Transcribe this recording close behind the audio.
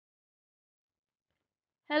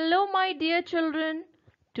Hello, my dear children.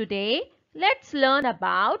 Today, let's learn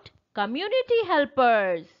about community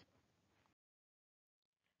helpers.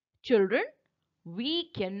 Children, we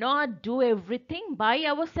cannot do everything by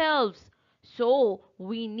ourselves. So,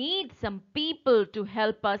 we need some people to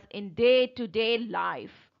help us in day-to-day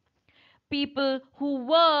life. People who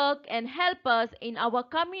work and help us in our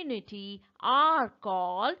community are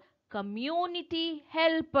called community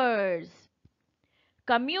helpers.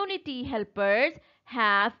 Community helpers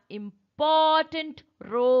have important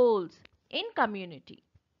roles in community.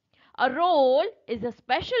 A role is a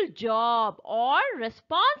special job or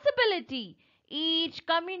responsibility. Each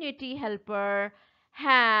community helper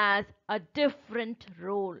has a different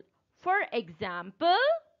role. For example,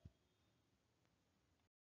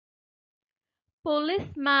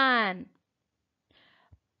 policeman.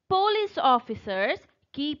 Police officers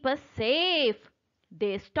keep us safe.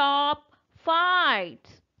 They stop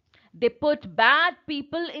fights. They put bad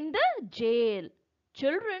people in the jail.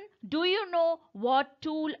 Children, do you know what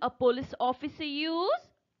tool a police officer uses?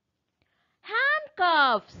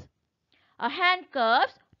 Handcuffs. A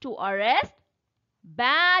handcuffs to arrest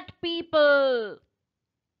bad people.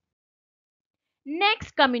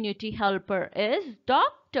 Next community helper is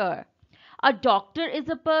doctor. A doctor is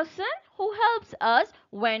a person who helps us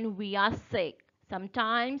when we are sick.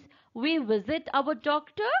 Sometimes we visit our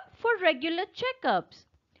doctor for regular checkups.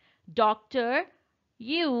 Doctor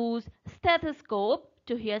use stethoscope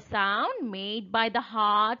to hear sound made by the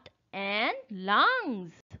heart and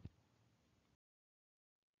lungs.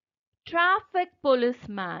 Traffic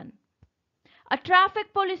policeman. A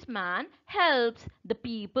traffic policeman helps the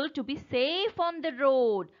people to be safe on the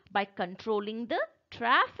road by controlling the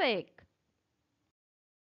traffic.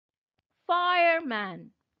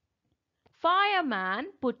 Fireman.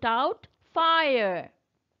 Fireman put out fire.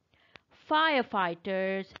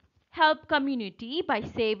 Firefighters help community by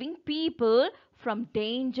saving people from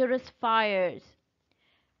dangerous fires.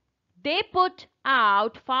 They put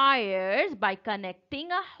out fires by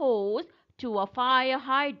connecting a hose to a fire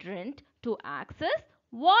hydrant to access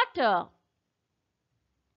water.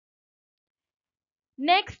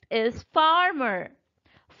 Next is farmer.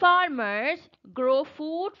 Farmers grow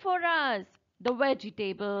food for us. The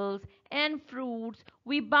vegetables and fruits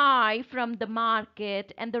we buy from the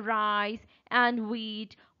market and the rice and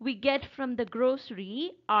wheat we get from the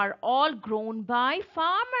grocery are all grown by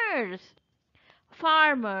farmers.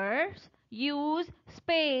 Farmers use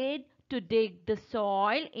spade to dig the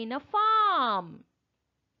soil in a farm.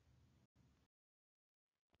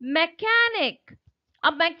 Mechanic.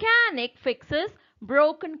 A mechanic fixes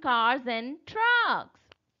broken cars and trucks.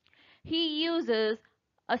 He uses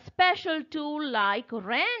a special tool like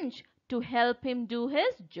wrench to help him do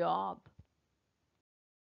his job.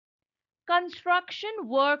 Construction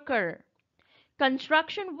worker.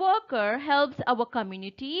 Construction worker helps our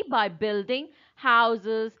community by building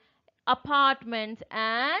houses, apartments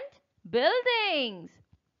and buildings.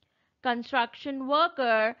 Construction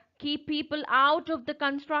worker keep people out of the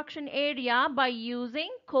construction area by using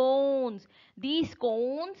cones. These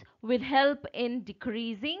cones will help in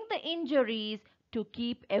decreasing the injuries to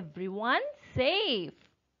keep everyone safe.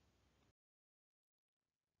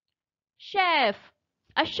 Chef.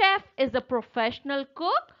 A chef is a professional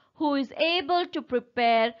cook who is able to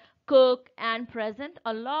prepare, cook and present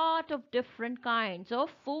a lot of different kinds of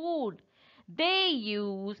food. They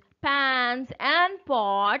use pans and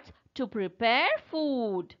pots to prepare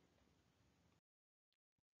food.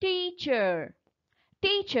 Teacher.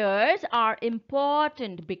 Teachers are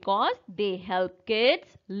important because they help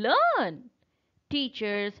kids learn.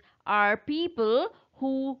 Teachers are people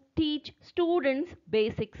who teach students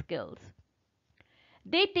basic skills.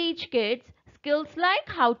 They teach kids skills like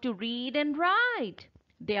how to read and write.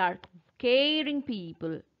 They are caring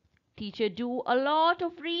people. Teachers do a lot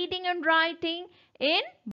of reading and writing in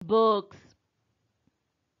books.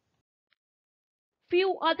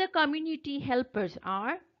 Few other community helpers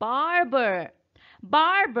are barber.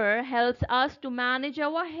 Barber helps us to manage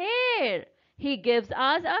our hair. He gives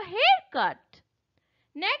us a haircut.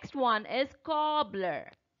 Next one is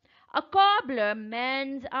cobbler. A cobbler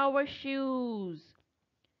mends our shoes.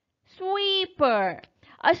 Sweeper.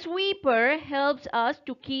 A sweeper helps us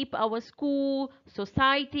to keep our school,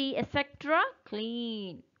 society, etc.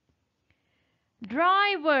 clean.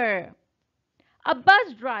 Driver. A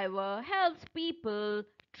bus driver helps people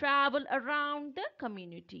travel around the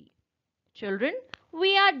community. Children,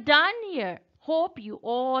 we are done here. Hope you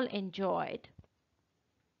all enjoyed.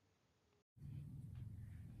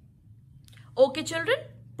 Okay, children,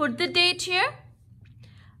 put the date here.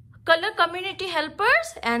 Color community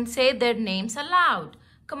helpers and say their names aloud.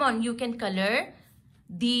 Come on, you can color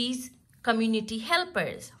these community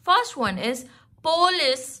helpers. First one is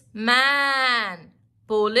policeman.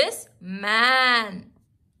 Policeman.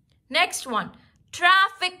 Next one,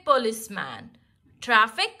 traffic policeman.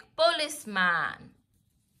 Traffic policeman.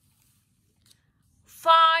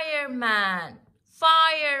 Fireman.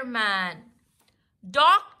 Fireman.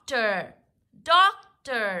 Doctor.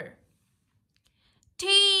 Doctor.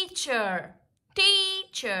 Teacher.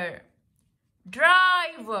 Teacher.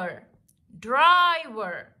 Driver.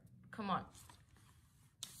 Driver. Come on.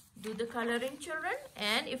 Do the coloring, children.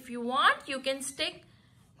 And if you want, you can stick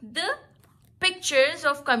the pictures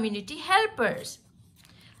of community helpers.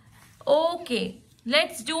 Okay.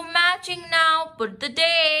 Let's do matching now. Put the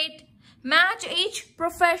date. Match each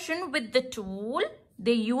profession with the tool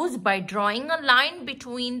they use by drawing a line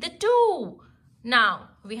between the two. Now,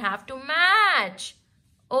 we have to match.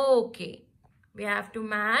 Okay. We have to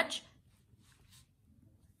match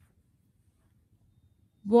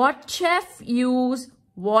what chef use,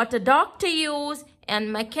 what a doctor use,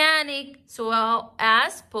 and mechanic so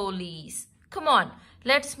as police. Come on,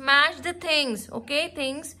 let's match the things, okay?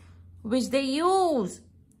 Things which they use.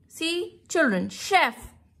 See, children,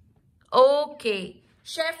 chef. Okay,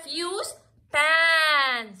 chef use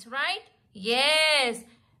pans, right? Yes,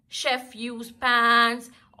 chef use pans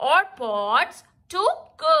or pots to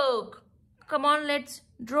cook. Come on, let's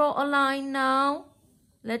draw a line now.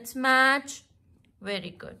 Let's match. Very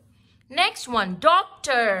good. Next one,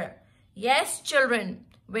 doctor. Yes, children,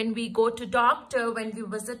 when we go to doctor, when we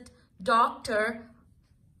visit doctor,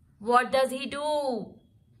 what does he do?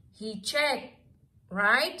 He check,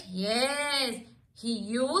 right? Yes, he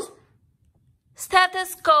use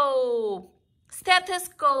stethoscope.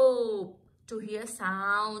 Stethoscope to hear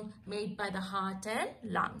sound made by the heart and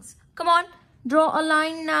lungs. Come on, draw a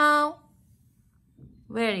line now.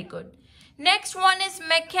 Very good. Next one is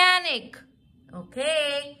mechanic.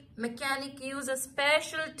 Okay, mechanic use a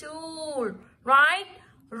special tool, right?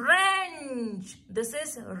 Wrench. This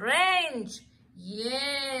is wrench.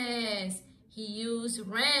 Yes, he used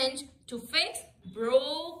wrench to fix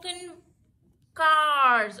broken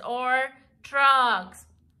cars or trucks.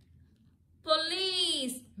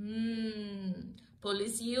 Police.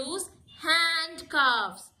 Police use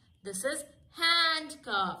handcuffs. This is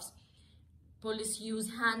handcuffs. Police use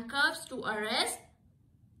handcuffs to arrest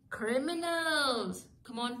criminals.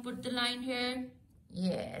 Come on, put the line here.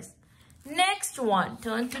 Yes. Next one.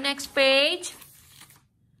 Turn to next page.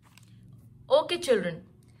 Okay, children.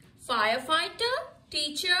 Firefighter,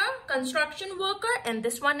 teacher, construction worker, and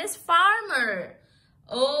this one is farmer.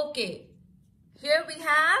 Okay. Here we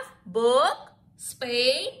have book,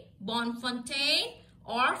 spade, bonfontaine,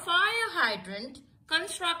 or fire hydrant,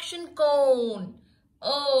 construction cone.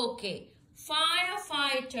 Okay.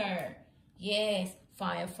 Firefighter. Yes,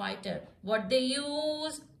 firefighter. What they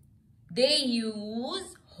use? They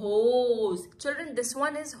use hose. Children, this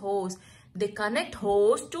one is hose. They connect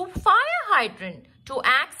hose to fire hydrant to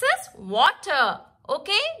access water.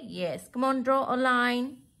 Okay? Yes. Come on, draw a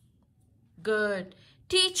line. Good.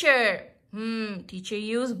 Teacher. Teacher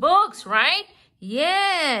use books, right?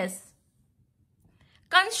 Yes.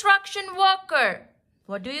 Construction worker.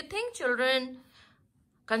 What do you think, children?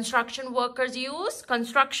 Construction workers use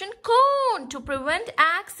construction cone to prevent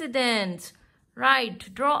accidents. Right,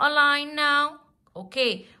 draw a line now.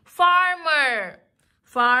 Okay, farmer.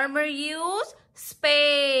 Farmer use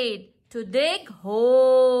spade to dig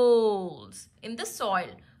holes in the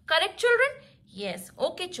soil. Correct, children? Yes.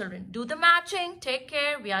 Okay, children. Do the matching. Take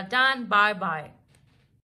care. We are done. Bye-bye.